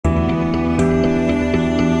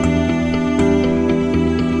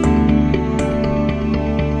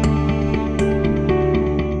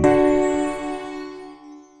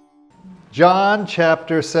John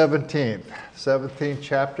chapter 17. 17th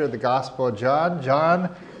chapter of the Gospel of John. John,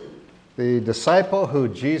 the disciple who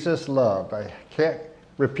Jesus loved. I can't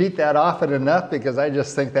repeat that often enough because I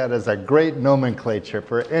just think that is a great nomenclature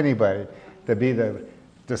for anybody to be the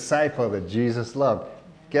disciple that Jesus loved.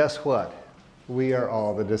 Guess what? We are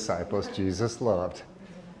all the disciples Jesus loved.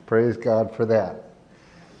 Praise God for that.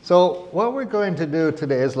 So what we're going to do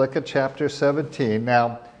today is look at chapter 17.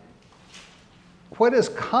 Now, what is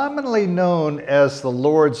commonly known as the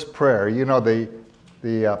Lord's Prayer, you know, the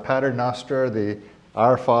Pater Noster, the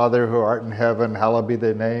Our Father who art in heaven, hallowed be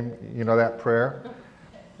thy name, you know that prayer?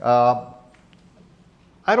 I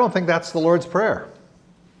don't think that's the Lord's Prayer.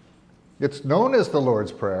 It's known as the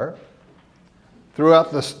Lord's Prayer.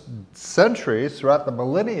 Throughout the centuries, throughout the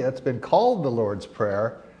millennia, it's been called the Lord's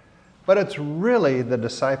Prayer, but it's really the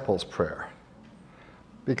disciples' prayer.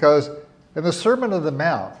 Because in the Sermon on the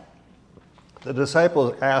Mount, the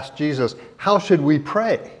disciples asked Jesus, how should we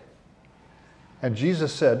pray? And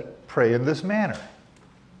Jesus said, pray in this manner.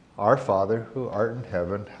 Our Father who art in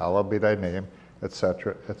heaven, hallowed be thy name,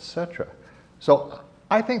 etc., etc. So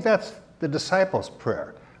I think that's the disciples'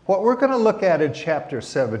 prayer. What we're going to look at in chapter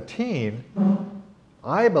 17,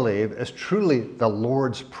 I believe, is truly the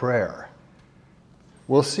Lord's Prayer.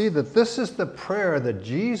 We'll see that this is the prayer that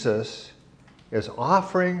Jesus is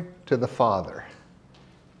offering to the Father.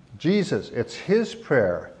 Jesus, it's his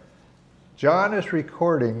prayer. John is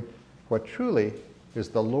recording what truly is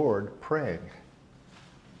the Lord praying.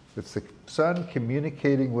 It's the Son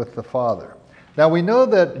communicating with the Father. Now we know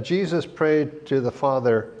that Jesus prayed to the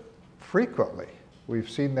Father frequently. We've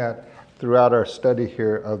seen that throughout our study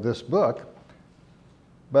here of this book.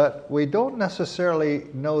 But we don't necessarily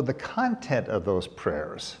know the content of those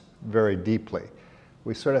prayers very deeply.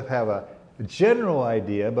 We sort of have a general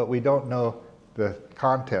idea, but we don't know the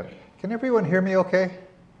content. Can everyone hear me okay?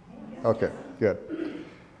 Okay, good.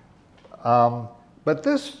 But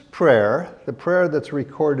this prayer, the prayer that's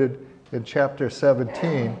recorded in chapter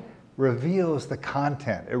 17, reveals the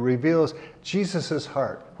content. It reveals Jesus'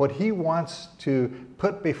 heart, what he wants to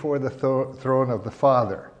put before the throne of the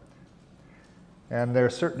Father. And there are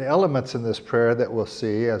certain elements in this prayer that we'll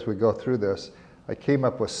see as we go through this. I came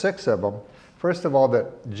up with 6 of them. First of all,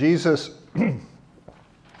 that Jesus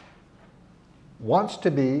wants to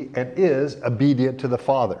be and is obedient to the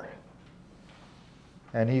Father.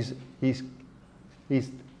 And he's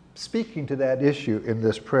speaking to that issue in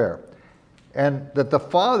this prayer. And that the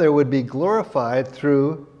Father would be glorified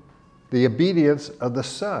through the obedience of the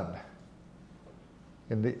Son.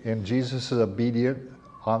 In Jesus' obedience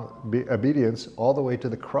all the way to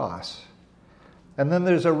the cross. And then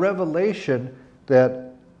there's a revelation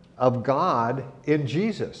of God in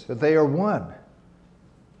Jesus, that they are one.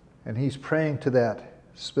 And he's praying to that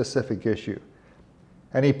specific issue.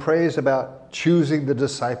 And he prays about choosing the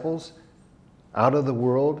disciples out of the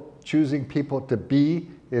world, choosing people to be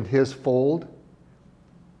in his fold.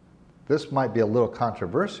 This might be a little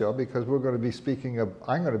controversial because I'm going to be speaking of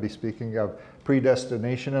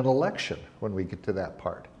predestination and election when we get to that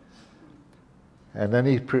part. And then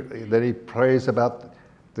he prays about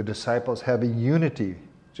the disciples having unity,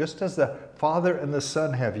 just as the Father and the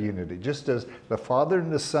Son have unity. Just as the Father and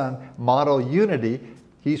the Son model unity,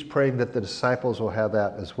 he's praying that the disciples will have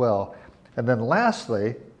that as well. And then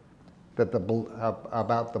lastly, that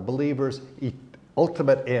about the believers'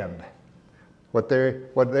 ultimate end, what they're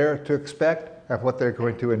to expect and what they're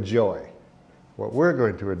going to enjoy, what we're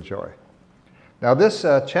going to enjoy. Now this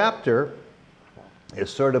chapter is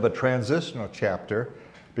sort of a transitional chapter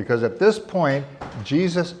because at this point,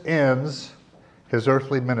 Jesus ends his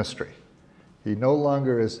earthly ministry. He no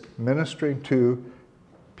longer is ministering to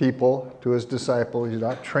people, to his disciples. He's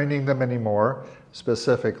not training them anymore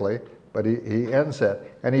specifically, but he ends that.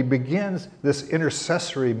 And he begins this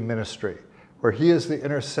intercessory ministry where he is the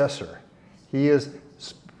intercessor. He is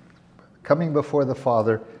coming before the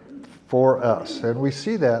Father for us. And we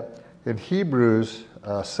see that in Hebrews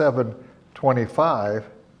 7:25,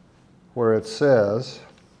 where it says,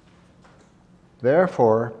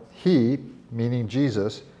 therefore he, meaning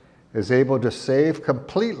Jesus, is able to save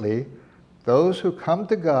completely those who come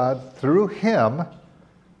to God through him,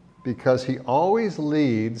 because he always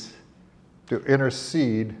leads to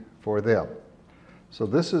intercede for them. So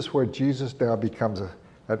this is where Jesus now becomes an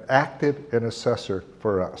active intercessor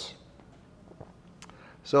for us.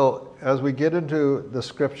 So as we get into the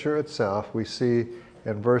scripture itself, we see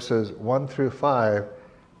in verses 1 through 5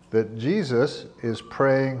 that Jesus is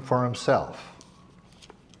praying for himself.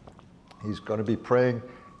 He's going to be praying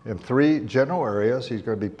in 3 general areas. He's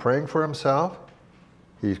going to be praying for himself,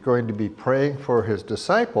 he's going to be praying for his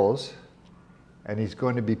disciples, and he's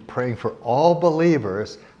going to be praying for all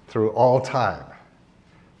believers through all time.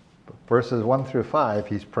 Verses 1 through 5,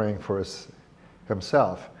 he's praying for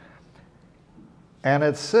himself. And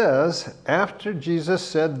it says, after Jesus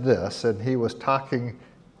said this, and he was speaking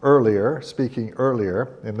earlier,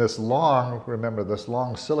 in this long, remember this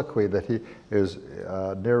long soliloquy that he is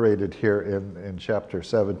narrated here in chapter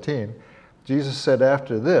 17, Jesus said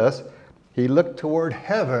after this, he looked toward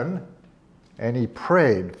heaven and he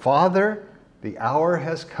prayed, Father, the hour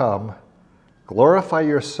has come, glorify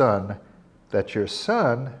your Son, that your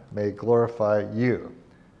Son may glorify you.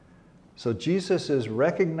 So Jesus is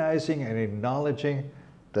recognizing and acknowledging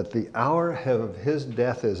that the hour of his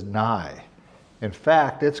death is nigh. In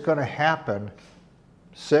fact, it's going to happen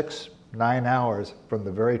 6-9 hours from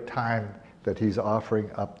the very time that he's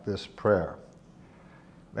offering up this prayer.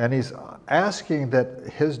 And he's asking that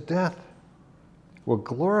his death will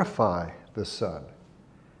glorify the Son.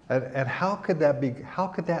 And how could that be? How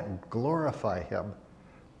could that glorify him?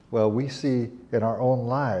 Well, we see in our own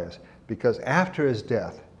lives, because after his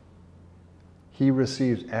death, he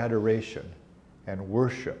receives adoration and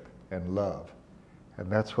worship and love.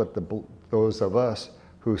 And that's what those of us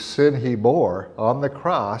whose sin he bore on the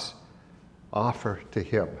cross offer to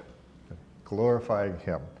him, glorifying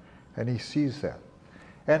him. And he sees that.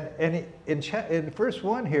 And in verse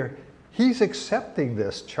 1 here, he's accepting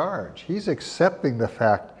this charge. He's accepting the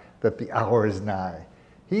fact that the hour is nigh.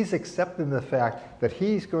 He's accepting the fact that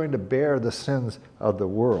he's going to bear the sins of the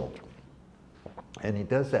world. And he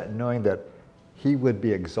does that knowing that he would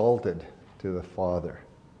be exalted to the Father.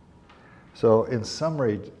 So in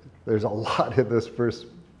summary, there's a lot in this first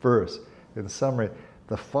verse. In summary,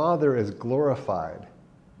 the Father is glorified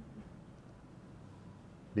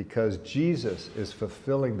because Jesus is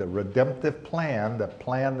fulfilling the redemptive plan, the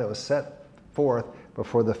plan that was set forth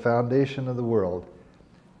before the foundation of the world.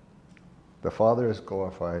 The Father is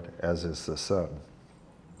glorified, as is the Son.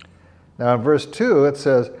 Now in verse 2 it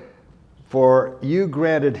says, for you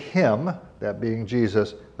granted him, that being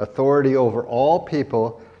Jesus, authority over all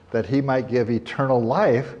people, that he might give eternal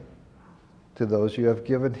life to those you have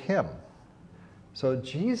given him. So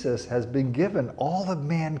Jesus has been given all of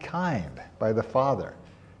mankind by the Father.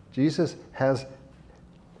 Jesus has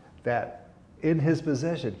that in his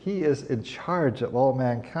possession. He is in charge of all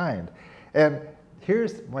mankind. And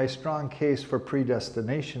here's my strong case for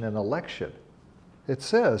predestination and election. It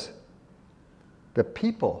says, the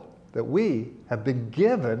people that we have been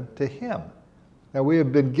given to him. Now we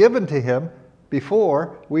have been given to him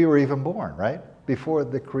before we were even born, right? Before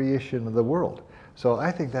the creation of the world. So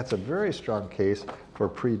I think that's a very strong case for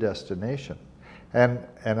predestination and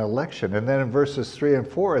election. And then in verses 3 and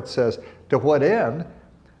 4 it says, to what end?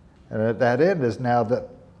 And at that end is now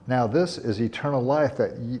this is eternal life,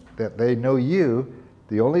 that they know you,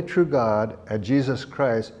 the only true God, and Jesus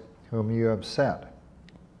Christ, whom you have sent.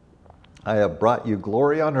 I have brought you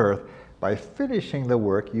glory on earth by finishing the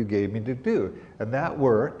work you gave me to do. And that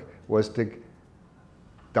work was to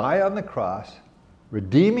die on the cross,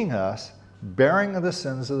 redeeming us, bearing of the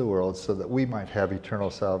sins of the world, so that we might have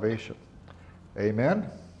eternal salvation. Amen?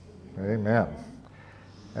 Amen.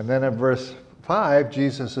 And then in verse 5,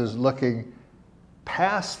 Jesus is looking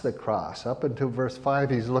past the cross. Up until verse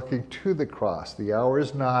 5, he's looking to the cross. The hour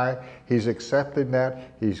is nigh. He's accepting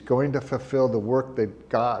that. He's going to fulfill the work that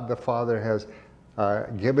God the Father has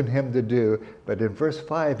given him to do. But in verse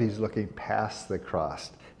 5, he's looking past the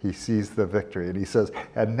cross. He sees the victory. And he says,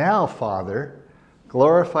 and now, Father,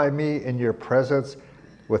 glorify me in your presence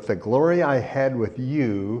with the glory I had with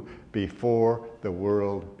you before the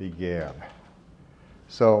world began.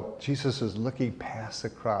 So Jesus is looking past the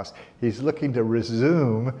cross. He's looking to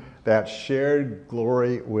resume that shared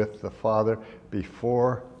glory with the Father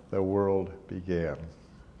before the world began.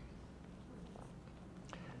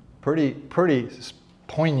 Pretty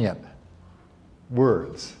poignant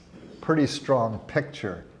words. Pretty strong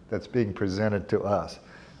picture that's being presented to us.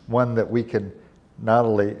 One that we can not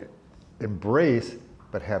only embrace,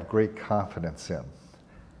 but have great confidence in.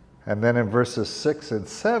 And then in verses 6 and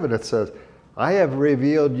 7 it says, I have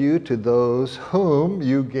revealed you to those whom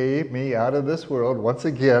you gave me out of this world. Once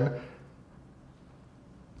again,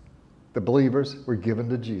 the believers were given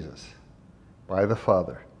to Jesus by the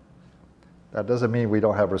Father. That doesn't mean we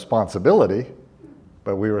don't have responsibility,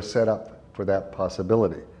 but we were set up for that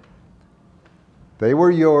possibility. They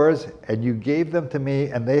were yours, and you gave them to me,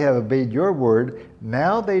 and they have obeyed your word.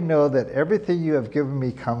 Now they know that everything you have given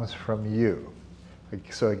me comes from you.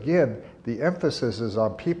 So again, the emphasis is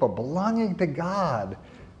on people belonging to God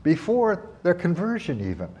before their conversion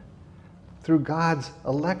even, through God's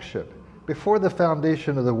election, before the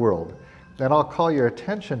foundation of the world. Then I'll call your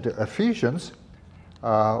attention to Ephesians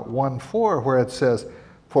 1:4, where it says,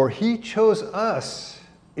 "For he chose us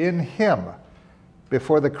in him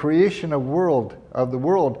before the creation of the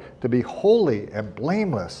world to be holy and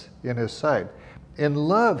blameless in his sight. In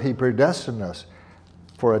love he predestined us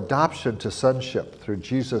for adoption to sonship through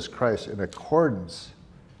Jesus Christ in accordance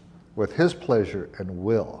with his pleasure and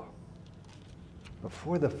will."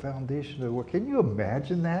 Before the foundation of the world. Can you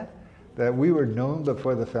imagine that? That we were known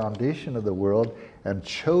before the foundation of the world and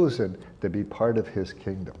chosen to be part of his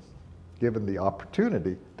kingdom, given the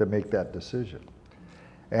opportunity to make that decision.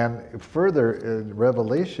 And further in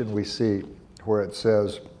Revelation we see where it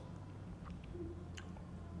says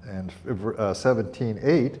in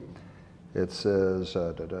 17:8, it says,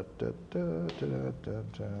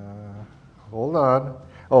 hold on.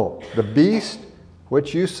 Oh, "The beast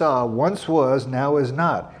which you saw once was, now is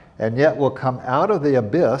not, and yet will come out of the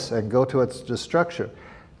abyss and go to its destruction.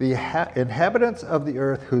 The inhabitants of the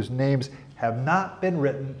earth whose names have not been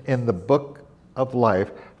written in the book of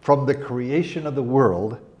life from the creation of the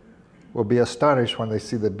world will be astonished when they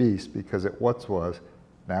see the beast, because it once was,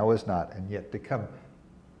 now is not, and yet to come."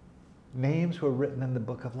 Names were written in the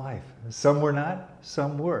book of life. Some were not,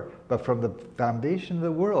 some were. But from the foundation of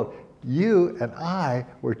the world, you and I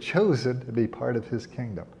were chosen to be part of his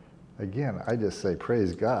kingdom. Again, I just say,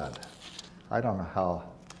 praise God. I don't know how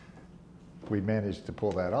we managed to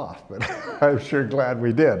pull that off, but I'm sure glad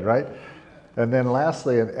we did, right? And then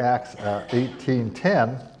lastly, in Acts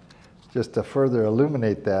 18:10, just to further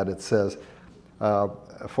illuminate that, it says,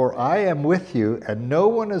 "For I am with you, and no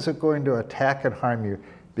one is going to attack and harm you,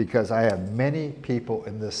 because I have many people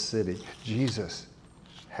in this city." Jesus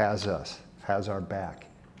has us, has our back.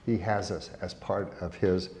 He has us as part of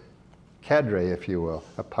his cadre, if you will,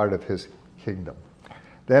 a part of his kingdom.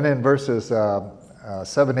 Then in verses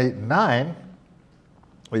 7, 8, and 9,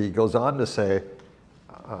 he goes on to say,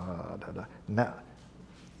 now,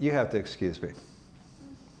 you have to excuse me.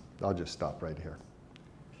 I'll just stop right here.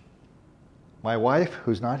 My wife,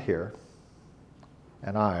 who's not here,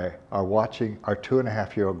 and I are watching our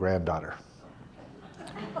 2.5-year-old granddaughter.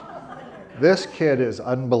 This kid is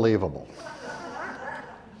unbelievable.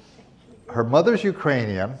 Her mother's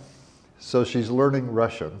Ukrainian, so she's learning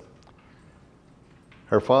Russian.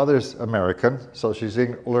 Her father's American, so she's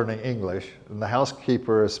learning English. And the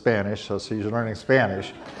housekeeper is Spanish, so she's learning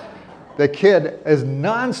Spanish. The kid is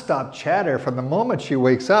nonstop chatter from the moment she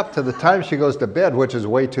wakes up to the time she goes to bed, which is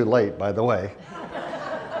way too late, by the way.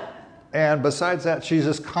 And besides that, she's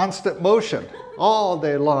just constant motion all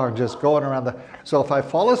day long, just going around the... So if I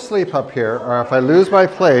fall asleep up here, or if I lose my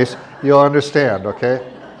place, you'll understand, okay?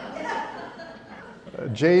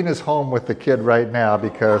 Jane is home with the kid right now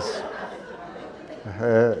because,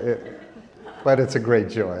 but it's a great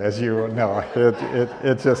joy, as you know.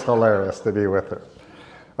 It's just hilarious to be with her.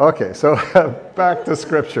 Okay, so back to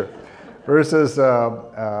Scripture. Verses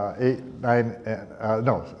 8, 9,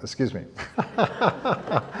 no, excuse me.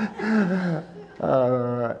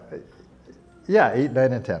 Yeah, 8,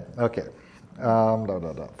 9, and 10. Okay.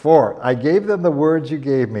 "For I gave them the words you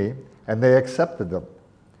gave me, and they accepted them."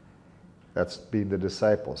 That's being the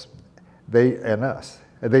disciples. They and us.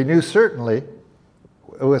 And they knew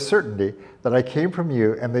with certainty that I came from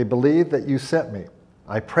you, and they believed that you sent me.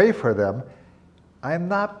 I pray for them. I am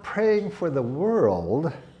not praying for the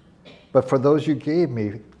world, but for those you gave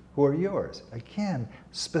me who are yours. Again,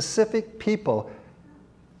 specific people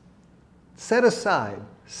set aside,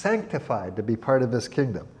 sanctified to be part of his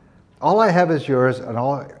kingdom. All I have is yours, and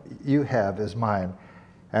all you have is mine,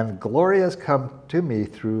 and glory has come to me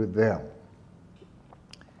through them.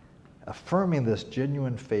 Affirming this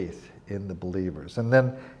genuine faith in the believers. And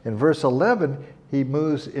then in verse 11, he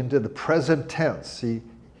moves into the present tense.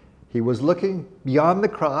 He was looking beyond the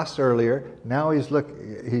cross earlier. Now he's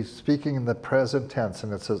speaking in the present tense.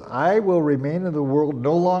 And it says, "I will remain in the world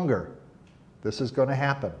no longer." This is going to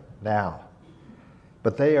happen now.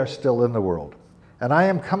 "But they are still in the world. And I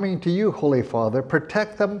am coming to you, Holy Father.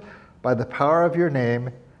 Protect them by the power of your name,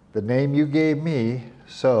 the name you gave me,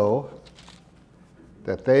 so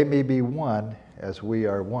that they may be one as we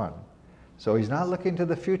are one." So he's not looking to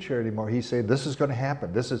the future anymore. He's saying this is going to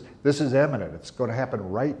happen. This is imminent. It's going to happen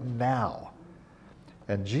right now.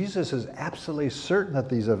 And Jesus is absolutely certain that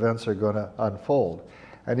these events are going to unfold.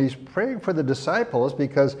 And he's praying for the disciples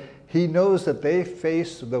because he knows that they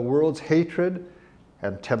face the world's hatred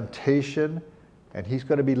and temptation, and he's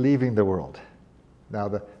going to be leaving the world. Now,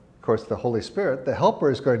 of course, the Holy Spirit, the Helper,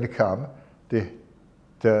 is going to come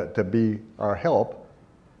to be our help,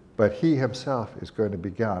 but he himself is going to be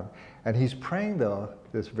gone. And he's praying, though,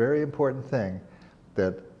 this very important thing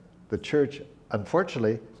that the church,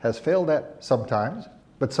 unfortunately, has failed at sometimes,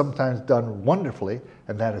 but sometimes done wonderfully,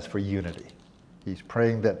 and that is for unity. He's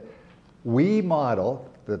praying that we model,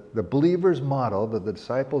 that the believers model, that the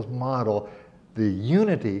disciples model the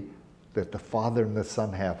unity that the Father and the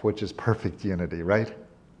Son have, which is perfect unity, right?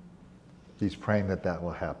 He's praying that that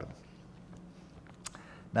will happen.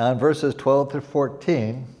 Now in verses 12 to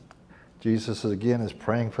 14, Jesus again is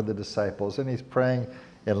praying for the disciples, and he's praying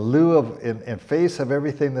in lieu of, in face of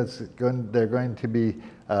everything they're going to be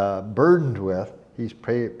burdened with. He's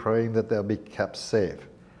praying that they'll be kept safe.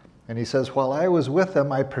 And he says, while I was with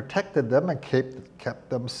them, I protected them and kept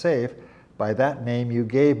them safe by that name you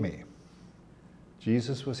gave me.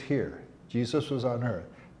 Jesus was here. Jesus was on earth,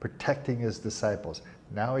 protecting his disciples.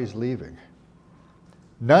 Now he's leaving.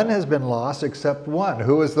 None has been lost except one.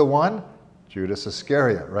 Who is the one? Judas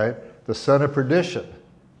Iscariot, right? The son of perdition.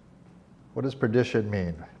 What does perdition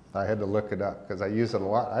mean? I had to look it up because I use it a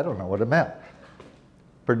lot. I don't know what it meant.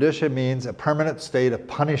 Perdition means a permanent state of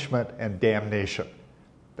punishment and damnation.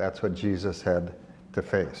 That's what Jesus had to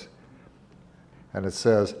face. And it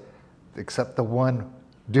says, except the one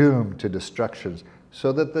doomed to destruction,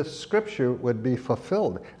 so that the scripture would be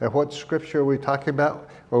fulfilled. And what scripture are we talking about?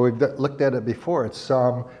 Well, we've looked at it before. It's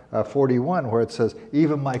Psalm 41, where it says,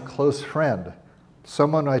 even my close friend,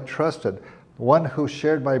 someone I trusted, one who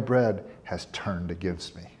shared my bread, has turned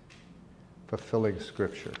against me. Fulfilling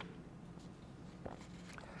scripture.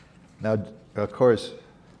 Now, of course,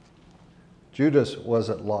 Judas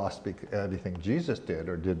wasn't lost because anything Jesus did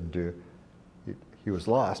or didn't do. He was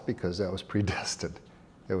lost because that was predestined.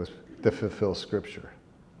 It was to fulfill scripture.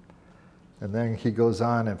 And then he goes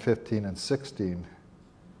on in 15 and 16,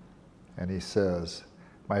 and he says,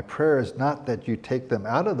 my prayer is not that you take them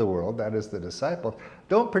out of the world, that is the disciples.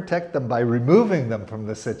 Don't protect them by removing them from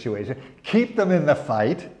the situation. Keep them in the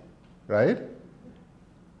fight, right?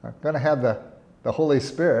 I'm going to have the Holy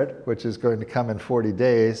Spirit, which is going to come in 40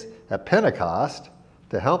 days at Pentecost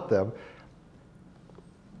to help them.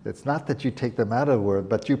 It's not that you take them out of the world,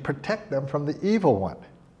 but you protect them from the evil one.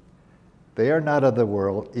 They are not of the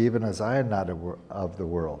world, even as I am not of the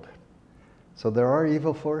world. So there are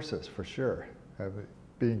evil forces, for sure,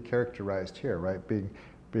 being characterized here, right?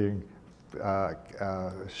 Being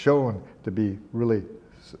shown to be really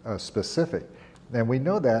specific. And we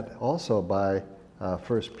know that also by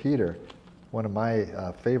 1 Peter, one of my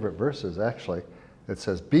favorite verses, actually. It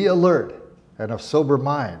says, be alert and of sober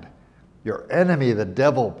mind. Your enemy, the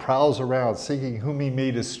devil, prowls around seeking whom he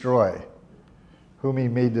may destroy, whom he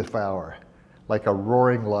may devour, like a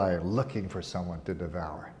roaring lion looking for someone to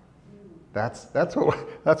devour. That's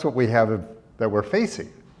what we have that we're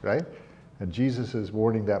facing, right? And Jesus is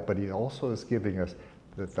warning that, but he also is giving us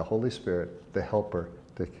the Holy Spirit, the helper,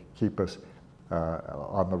 to keep us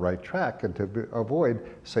on the right track and to avoid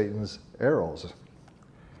Satan's arrows.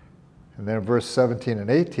 And then in verse 17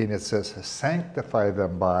 and 18 it says, sanctify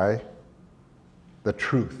them by the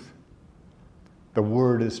truth. The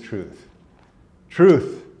word is truth.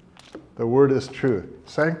 Truth. The word is truth.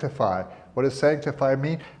 Sanctify. What does sanctify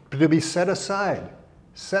mean? To be set aside.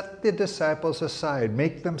 Set the disciples aside.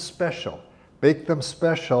 Make them special. Make them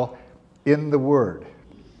special in the word.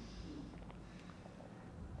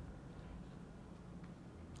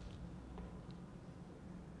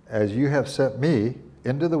 As you have sent me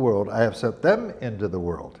into the world, I have sent them into the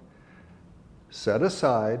world. Set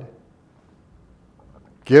aside,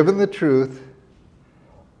 given the truth,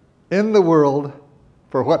 in the world,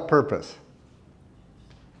 for what purpose?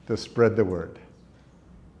 To spread the word,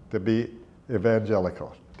 to be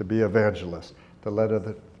evangelical, to be evangelists, to let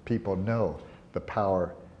other people know the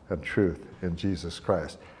power and truth in Jesus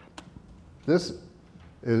Christ.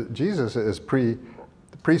 Jesus is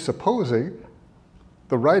presupposing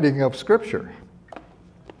the writing of Scripture.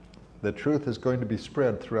 The truth is going to be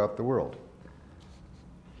spread throughout the world.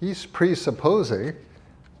 He's presupposing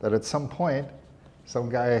that at some point, some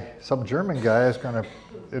German guy is going to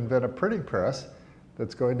invent a printing press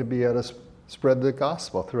that's going to be able to spread the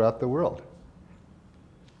gospel throughout the world.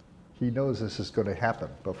 He knows this is going to happen.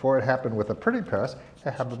 Before it happened with a printing press,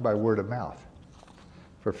 it happened by word of mouth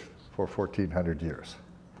for 1,400 years.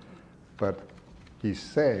 But he's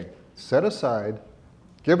saying, set aside,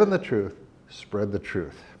 given the truth, spread the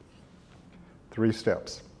truth. 3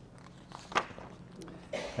 steps.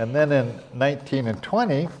 And then in 19 and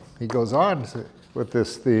 20, he goes on with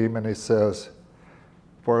this theme and he says,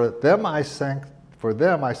 for them I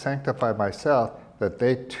sanctify myself, that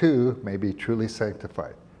they too may be truly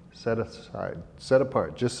sanctified. Set aside, set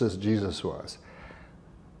apart, just as Jesus was.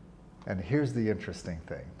 And here's the interesting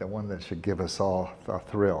thing, the one that should give us all a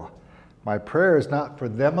thrill. My prayer is not for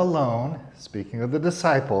them alone, speaking of the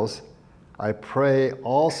disciples. I pray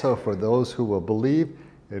also for those who will believe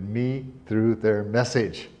in me through their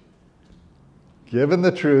message. Giving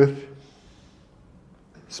the truth,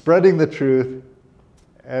 spreading the truth,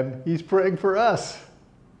 and he's praying for us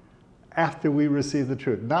after we receive the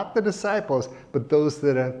truth. Not the disciples, but those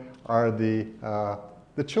that are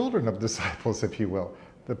the children of disciples, if you will.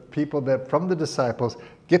 The people that from the disciples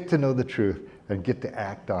get to know the truth and get to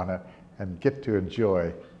act on it and get to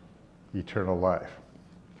enjoy eternal life.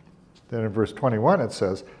 Then in verse 21 it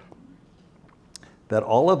says, that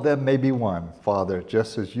all of them may be one, Father,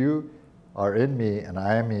 just as you are in me and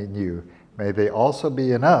I am in you. May they also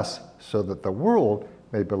be in us, so that the world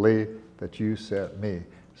may believe that you sent me.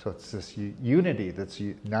 So it's this unity that's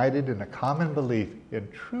united in a common belief in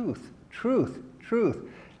truth, truth, truth.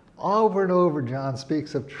 Over and over, John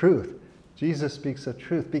speaks of truth. Jesus speaks of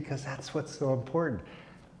truth because that's what's so important.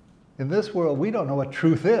 In this world, we don't know what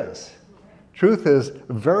truth is. Truth is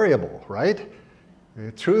variable, right?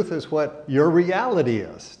 Truth is what your reality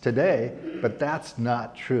is today, but that's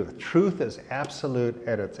not truth. Truth is absolute,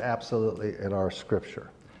 and it's absolutely in our Scripture.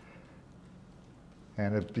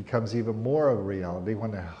 And it becomes even more of a reality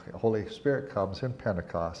when the Holy Spirit comes in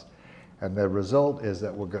Pentecost. And the result is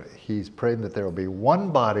that he's praying that there will be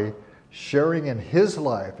one body sharing in his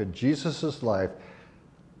life, in Jesus' life,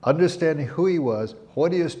 understanding who he was,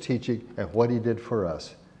 what he was teaching, and what he did for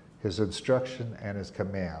us, his instruction and his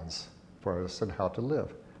commands for us and how to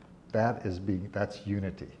live. That's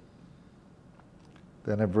unity.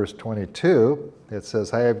 Then in verse 22, it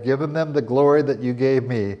says, I have given them the glory that you gave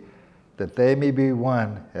me, that they may be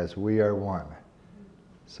one as we are one.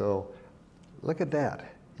 So look at that.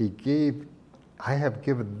 I have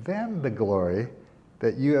given them the glory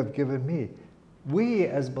that you have given me. We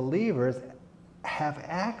as believers have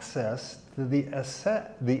access to the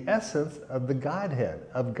essence of the Godhead,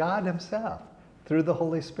 of God himself, through the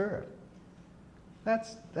Holy Spirit.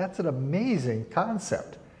 That's an amazing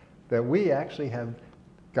concept, that we actually have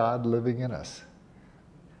God living in us.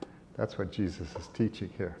 That's what Jesus is teaching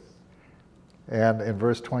here. And in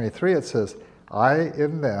verse 23 it says, I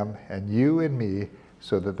in them and you in me,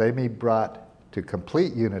 so that they may be brought to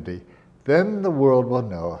complete unity. Then the world will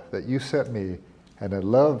know that you sent me and have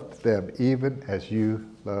loved them even as you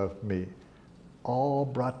loved me. All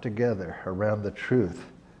brought together around the truth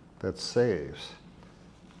that saves.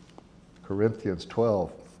 Corinthians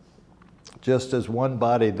 12. Just as one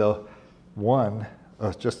body, though one,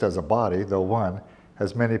 just as a body, though one,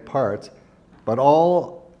 has many parts, but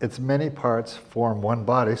all its many parts form one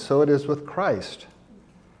body, so it is with Christ.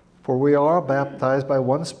 For we are baptized by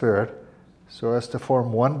one Spirit, so as to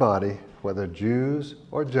form one body, whether Jews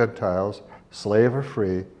or Gentiles, slave or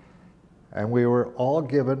free, and we were all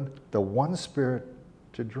given the one Spirit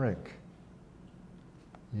to drink.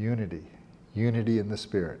 Unity. Unity in the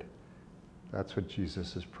Spirit. That's what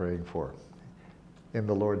Jesus is praying for in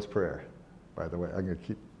the Lord's Prayer. By the way, I'm going to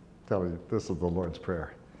keep telling you, this is the Lord's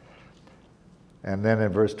Prayer. And then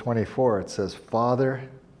in verse 24 it says, Father,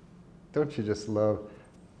 don't you just love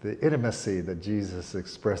the intimacy that Jesus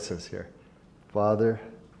expresses here? Father,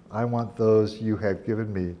 I want those you have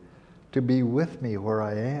given me to be with me where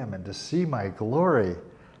I am and to see my glory,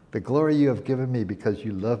 the glory you have given me because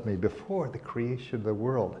you loved me before the creation of the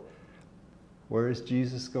world. Where is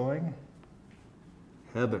Jesus going?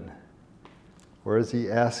 Heaven. Where is he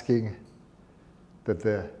asking that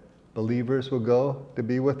the believers will go to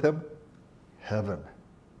be with him? Heaven.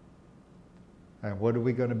 And what are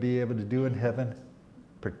we going to be able to do in heaven?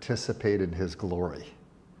 Participate in his glory.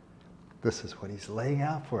 This is what he's laying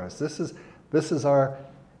out for us. This is our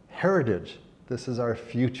heritage. This is our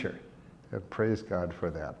future. And praise God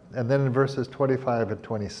for that. And then in verses 25 and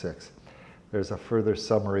 26, there's a further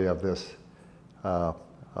summary of this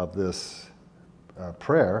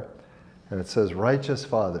prayer. And it says, Righteous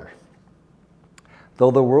Father,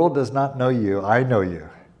 though the world does not know you, I know you,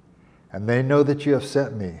 and they know that you have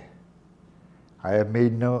sent me. I have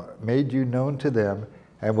made you known to them,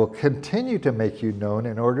 and will continue to make you known,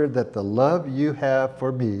 in order that the love you have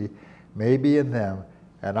for me may be in them,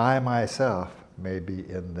 and I myself may be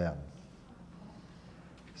in them.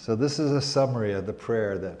 So this is a summary of the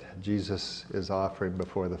prayer that Jesus is offering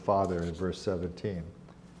before the Father in verse 17.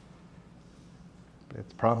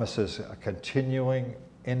 It promises a continuing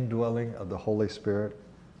indwelling of the Holy Spirit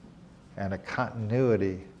and a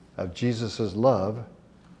continuity of Jesus' love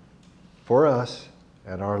for us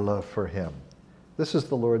and our love for him. This is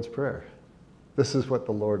the Lord's Prayer. This is what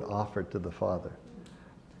the Lord offered to the Father.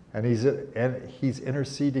 And he's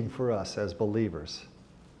interceding for us as believers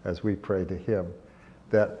as we pray to him,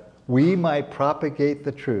 that we might propagate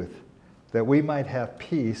the truth, that we might have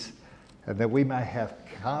peace, and that we might have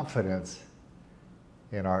confidence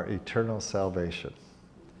in our eternal salvation.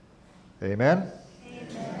 Amen?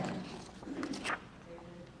 Amen.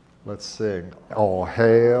 Let's sing. Oh,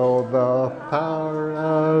 hail the power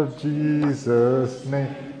of Jesus'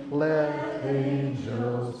 name. Let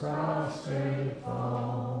angels prostrate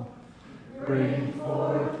fall. Bring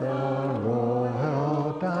forth the Lord.